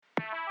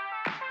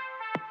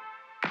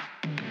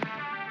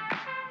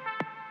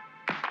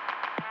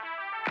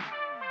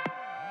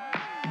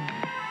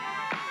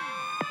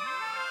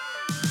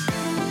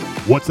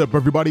What's up,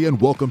 everybody, and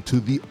welcome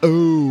to the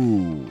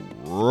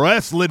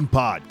Wrestling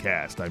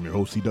Podcast. I'm your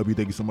host, CW.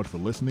 Thank you so much for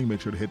listening. Make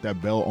sure to hit that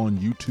bell on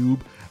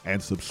YouTube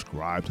and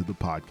subscribe to the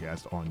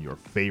podcast on your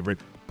favorite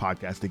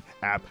podcasting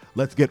app.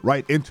 Let's get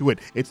right into it.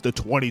 It's the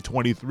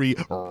 2023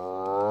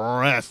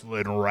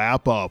 Wrestling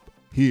Wrap-Up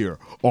here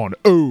on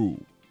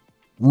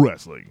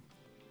Wrestling.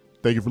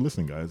 Thank you for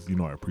listening, guys. You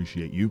know I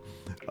appreciate you.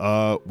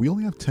 We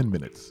only have 10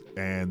 minutes,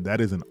 and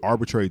that is an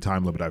arbitrary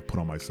time limit I've put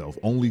on myself,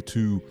 only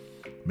to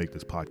make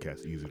this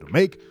podcast easier to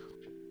make,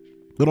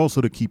 but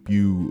also to keep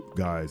you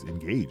guys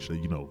engaged.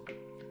 You know,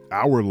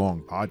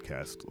 hour-long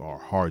podcasts are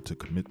hard to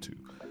commit to.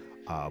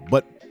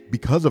 But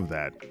because of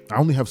that, I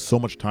only have so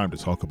much time to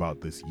talk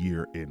about this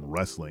year in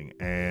wrestling,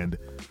 and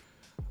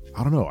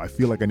I don't know, I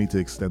feel like I need to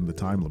extend the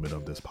time limit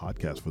of this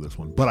podcast for this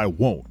one, but I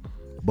won't.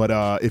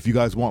 But if you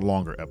guys want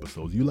longer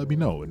episodes, you let me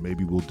know, and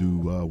maybe we'll do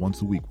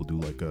once a week. We'll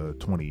do like a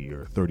 20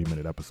 or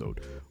 30-minute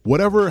episode.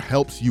 Whatever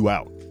helps you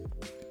out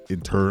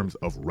in terms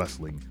of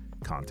wrestling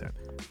content.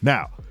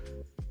 Now,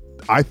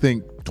 I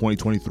think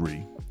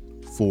 2023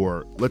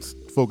 let's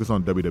focus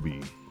on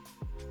WWE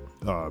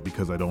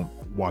because I don't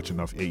watch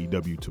enough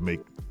AEW to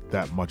make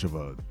that much of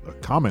a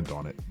comment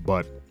on it.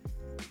 But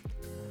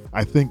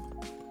I think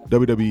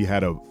WWE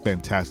had a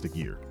fantastic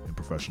year in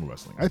professional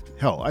wrestling. I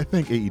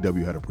think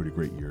AEW had a pretty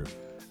great year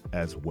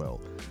as well.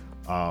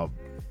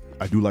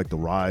 I do like the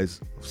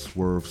rise of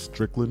Swerve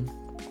Strickland.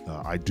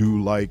 I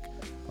do like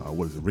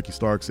Ricky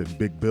Starks and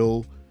Big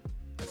Bill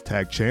as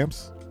tag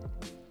champs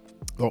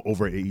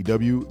over at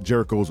AEW.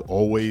 Jericho's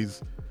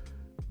always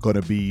going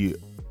to be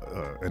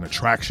an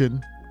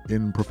attraction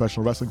in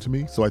professional wrestling to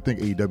me. So I think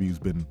AEW's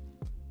been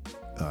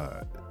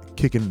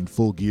kicking in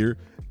full gear.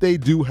 They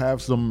do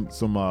have some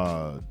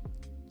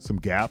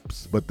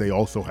gaps, but they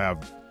also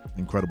have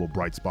incredible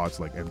bright spots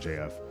like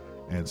MJF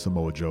and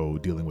Samoa Joe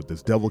dealing with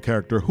this devil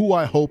character, who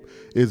I hope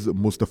is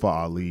Mustafa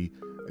Ali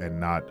and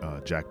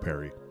not Jack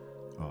Perry.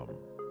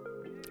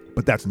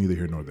 But that's neither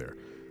here nor there.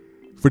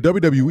 For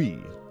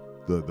WWE,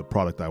 the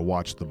product I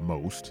watch the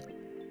most,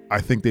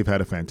 I think they've had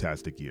a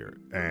fantastic year.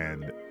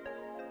 And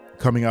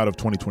coming out of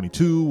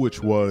 2022,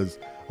 which was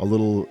a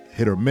little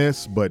hit or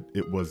miss, but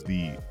it was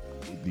the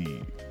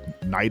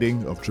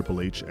knighting of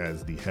Triple H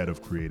as the head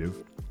of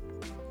creative,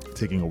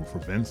 taking over for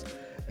Vince.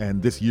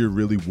 And this year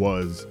really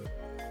was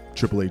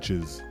Triple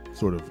H's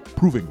sort of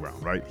proving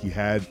ground, right? He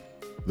had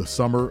the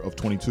summer of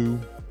 22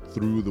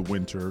 through the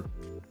winter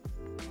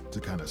to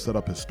kind of set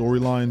up his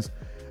storylines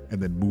and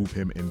then move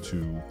him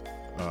into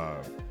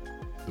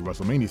the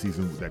WrestleMania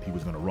season that he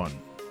was going to run.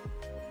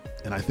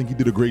 And I think he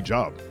did a great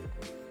job.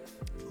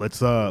 Let's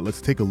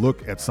take a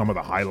look at some of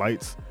the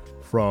highlights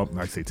from,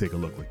 I say take a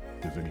look,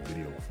 like there's any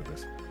video for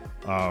this.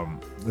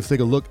 Let's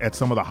take a look at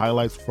some of the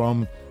highlights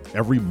from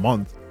every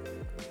month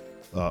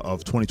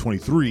of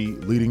 2023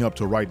 leading up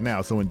to right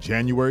now. So in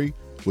January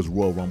was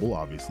Royal Rumble,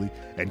 obviously,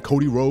 and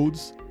Cody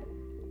Rhodes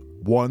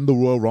won the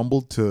Royal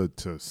Rumble to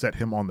set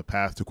him on the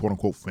path to quote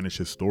unquote finish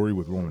his story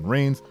with Roman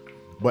Reigns.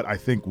 But I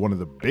think one of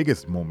the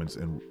biggest moments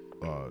in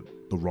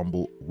the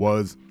Rumble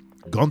was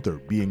Gunther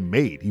being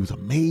made. He was a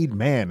made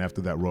man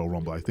after that Royal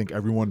Rumble. I think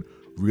everyone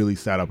really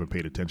sat up and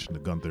paid attention to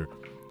Gunther.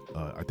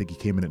 I think he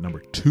came in at number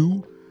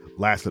 2,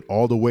 lasted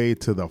all the way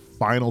to the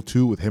final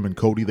 2 with him and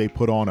Cody. They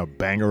put on a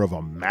banger of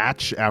a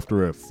match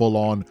after a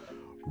full-on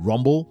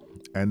Rumble,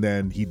 and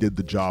then he did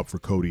the job for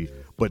Cody,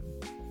 but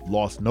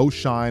lost no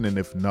shine, and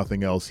if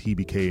nothing else, he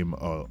became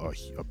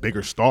a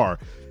bigger star.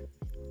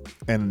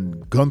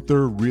 And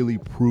Gunther really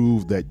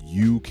proved that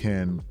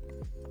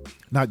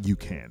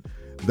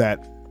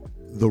that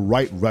the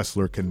right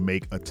wrestler can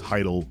make a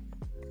title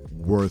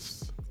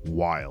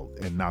worthwhile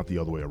and not the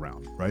other way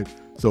around, right?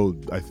 So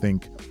I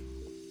think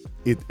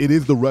it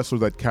is the wrestler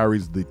that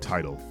carries the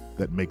title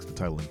that makes the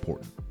title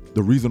important.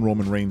 The reason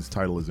Roman Reigns'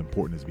 title is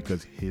important is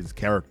because his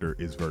character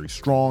is very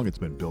strong, it's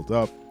been built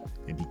up,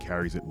 and he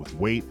carries it with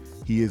weight.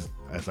 He is,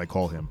 as I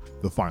call him,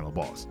 the final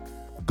boss.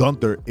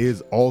 Gunther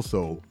is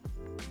also,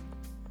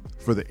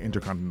 for the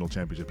Intercontinental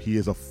Championship, he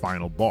is a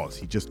final boss.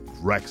 He just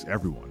wrecks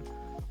everyone.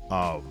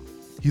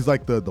 He's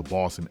like the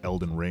boss in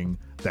Elden Ring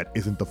that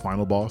isn't the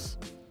final boss,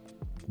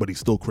 but he's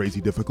still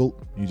crazy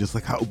difficult. You're just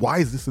like, why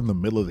is this in the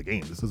middle of the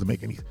game? This doesn't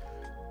make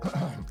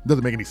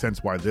any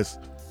sense why this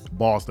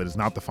boss that is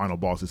not the final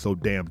boss is so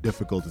damn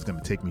difficult. It's going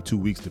to take me 2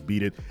 weeks to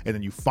beat it, and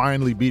then you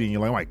finally beat it, and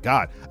you're like, oh my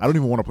God, I don't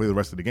even want to play the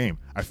rest of the game.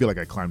 I feel like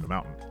I climbed the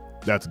mountain.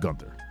 That's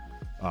Gunther.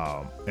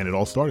 And it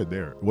all started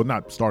there. Well,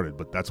 not started,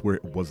 but that's where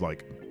it was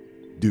like,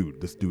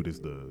 dude, this dude is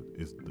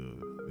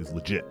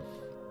legit.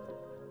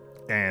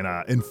 And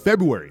in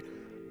February,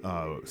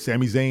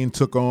 Sami Zayn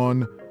took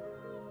on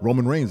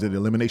Roman Reigns at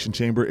Elimination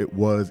Chamber. It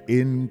was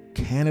in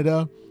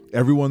Canada.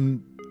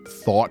 Everyone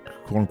quote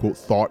unquote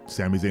thought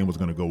Sami Zayn was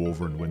going to go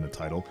over and win the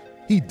title.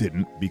 He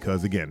didn't,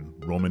 because again,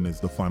 Roman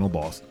is the final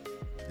boss,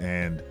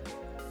 and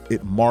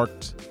it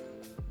marked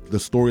the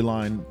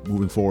storyline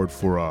moving forward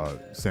for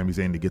Sami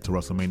Zayn to get to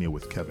WrestleMania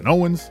with Kevin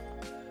Owens,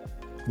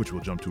 which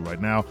we'll jump to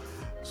right now.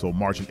 So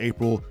March and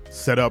April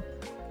set up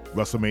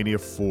WrestleMania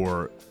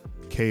for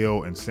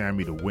KO and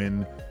Sami to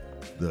win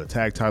the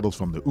tag titles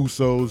from the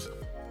Usos,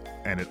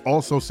 and it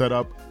also set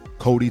up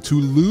Cody to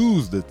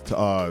lose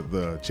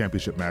the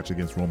championship match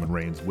against Roman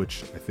Reigns,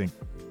 which I think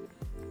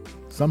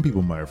some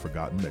people might have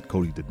forgotten that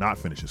Cody did not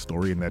finish his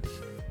story and that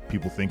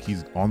people think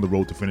he's on the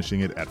road to finishing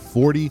it at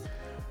 40.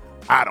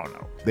 I don't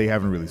know. They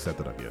haven't really set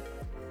that up yet.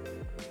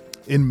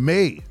 In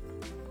May,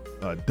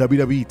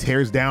 WWE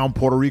tears down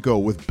Puerto Rico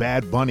with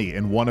Bad Bunny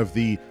in one of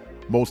the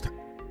most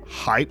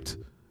hyped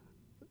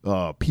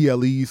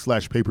PLE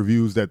 /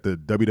 pay-per-views that the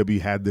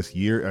WWE had this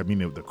year. I mean,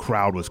 the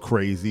crowd was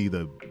crazy.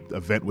 The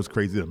event was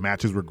crazy. The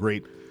matches were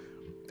great.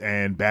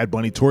 And Bad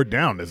Bunny tore it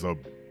down as a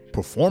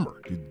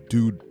performer.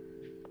 Dude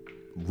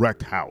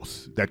wrecked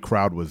house. That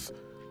crowd was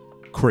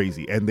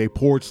crazy. And they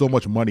poured so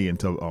much money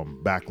into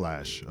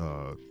Backlash,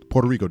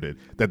 Puerto Rico did,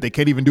 that they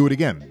can't even do it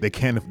again. They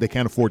can't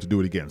afford to do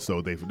it again.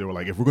 So they were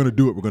like, if we're going to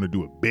do it, we're going to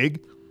do it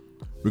big.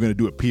 We're going to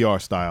do it PR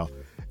style.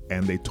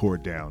 And they tore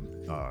it down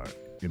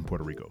in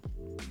Puerto Rico.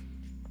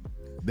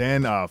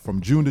 Then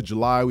from June to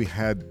July, we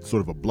had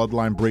sort of a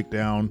bloodline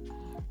breakdown,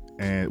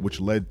 and which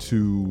led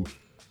to,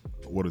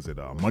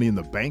 Money in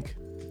the Bank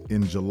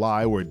in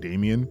July, where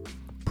Damian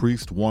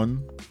Priest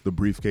won the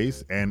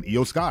briefcase and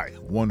Io Sky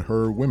won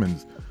her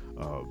women's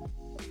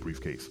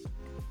briefcase.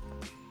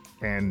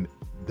 And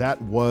that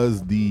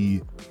was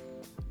the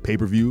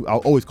pay-per-view. I'll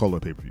always call it a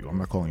pay-per-view. I'm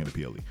not calling it a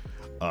PLE.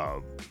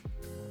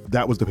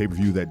 That was the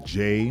pay-per-view that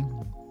Jay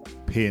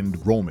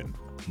pinned Roman.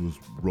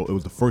 It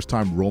was the first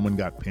time Roman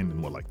got pinned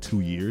in 2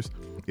 years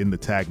in the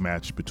tag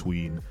match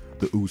between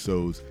the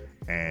Usos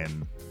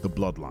and the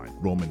Bloodline,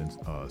 Roman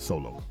and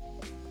Solo,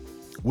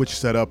 which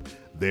set up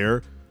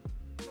their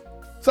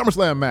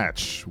SummerSlam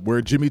match where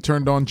Jimmy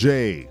turned on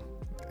Jay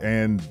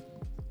and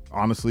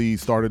honestly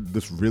started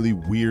this really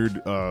weird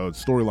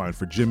storyline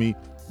for Jimmy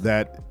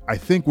that I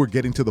think we're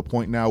getting to the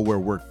point now where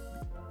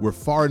we're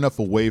far enough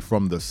away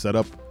from the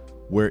setup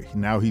where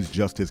now he's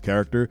just his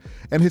character,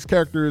 and his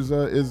character is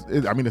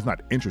I mean, it's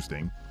not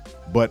interesting,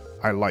 but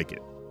I like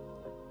it.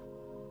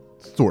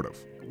 Sort of.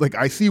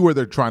 I see where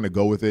they're trying to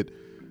go with it.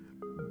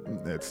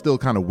 It's still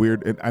kind of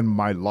weird, and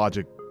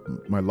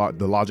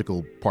the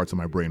logical parts of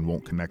my brain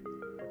won't connect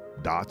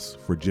dots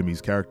for Jimmy's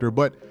character,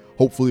 but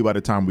hopefully by the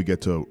time we get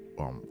to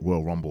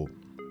Royal Rumble,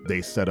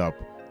 they set up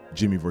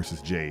Jimmy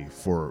versus Jay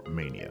for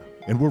Mania,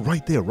 and we're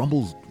right there. The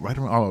Rumble's right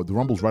around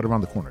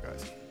the corner,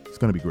 guys. It's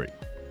gonna be great.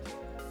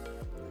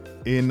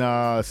 In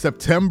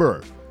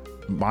September,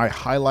 my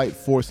highlight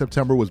for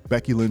September was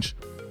Becky Lynch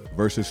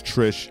versus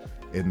Trish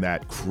in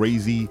that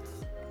crazy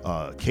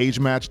cage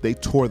match. They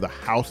tore the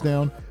house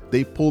down.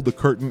 They pulled the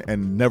curtain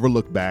and never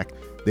looked back.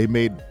 They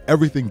made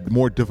everything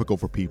more difficult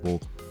for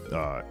people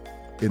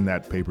in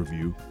that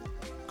pay-per-view.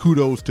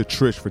 Kudos to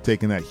Trish for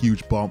taking that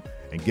huge bump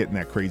and getting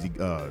that crazy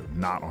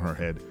knot on her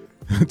head,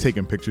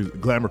 taking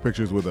glamour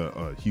pictures with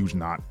a huge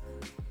knot.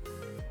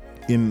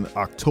 In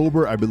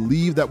October, I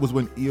believe that was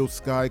when Io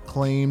Sky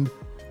claimed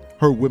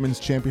her women's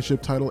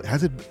championship title. I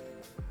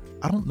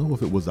don't know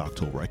if it was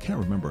October. I can't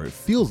remember. It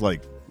feels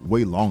like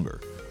way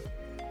longer.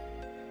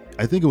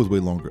 I think it was way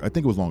longer. I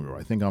think it was longer.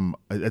 I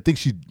think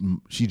she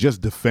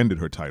just defended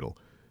her title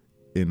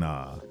in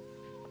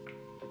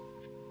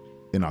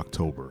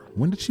October.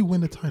 When did she win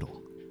the title?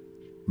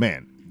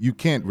 Man, you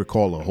can't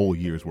recall a whole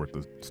year's worth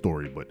of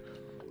story, but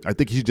I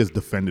think she just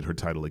defended her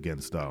title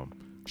against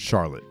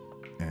Charlotte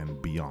and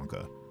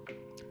Bianca.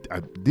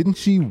 Didn't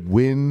she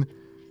win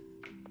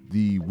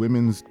the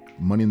women's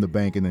Money in the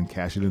Bank and then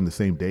cash it in the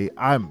same day?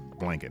 I'm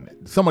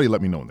blanking. Somebody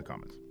let me know in the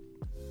comments.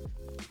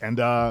 And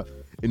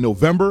in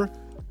November,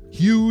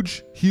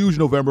 huge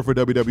November for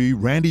WWE.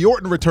 Randy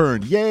Orton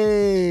returned.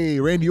 Yay!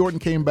 Randy Orton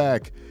came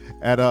back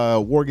at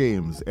War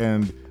Games,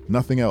 and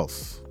nothing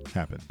else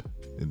happened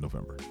in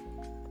November.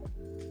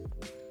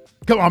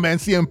 Come on, man.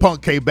 CM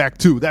Punk came back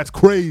too. That's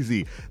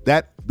crazy.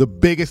 The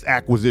biggest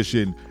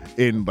acquisition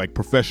in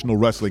professional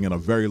wrestling in a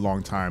very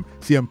long time.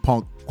 CM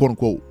Punk, quote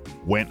unquote,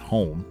 went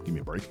home. Give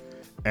me a break.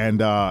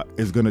 And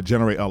is going to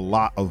generate a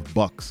lot of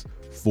bucks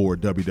for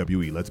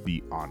WWE. Let's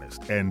be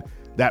honest. And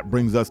that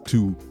brings us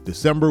to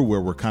December,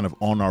 where we're kind of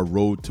on our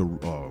road to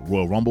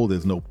Royal Rumble.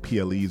 There's no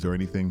PLEs or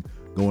anything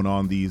going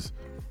on these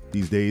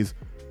days.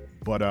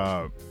 But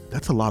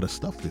that's a lot of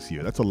stuff this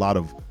year. That's a lot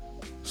of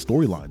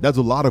storyline. That's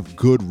a lot of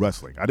good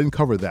wrestling. I didn't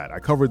cover that. I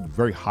covered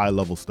very high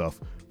level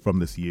stuff from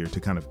this year to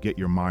kind of get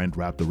your mind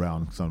wrapped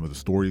around some of the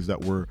stories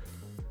that were,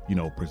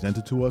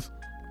 presented to us.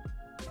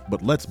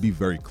 But let's be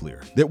very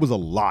clear. There was a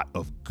lot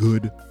of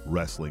good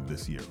wrestling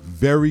this year.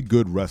 Very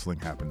good wrestling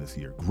happened this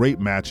year. Great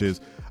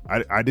matches.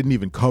 I didn't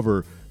even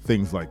cover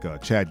things like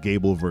Chad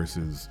Gable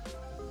versus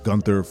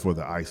Gunther for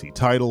the IC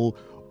title,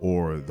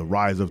 or the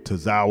rise of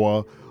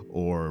Tozawa,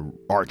 or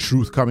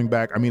R-Truth coming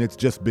back. I mean, it's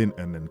just been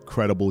an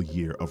incredible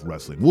year of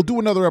wrestling. We'll do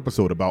another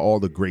episode about all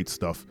the great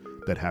stuff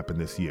that happened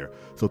this year.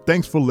 So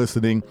thanks for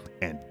listening,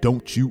 and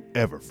don't you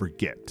ever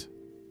forget.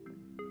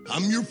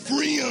 I'm your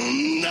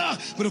friend,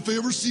 but if I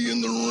ever see you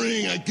in the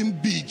ring, I can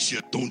beat you,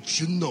 don't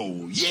you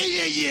know?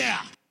 Yeah.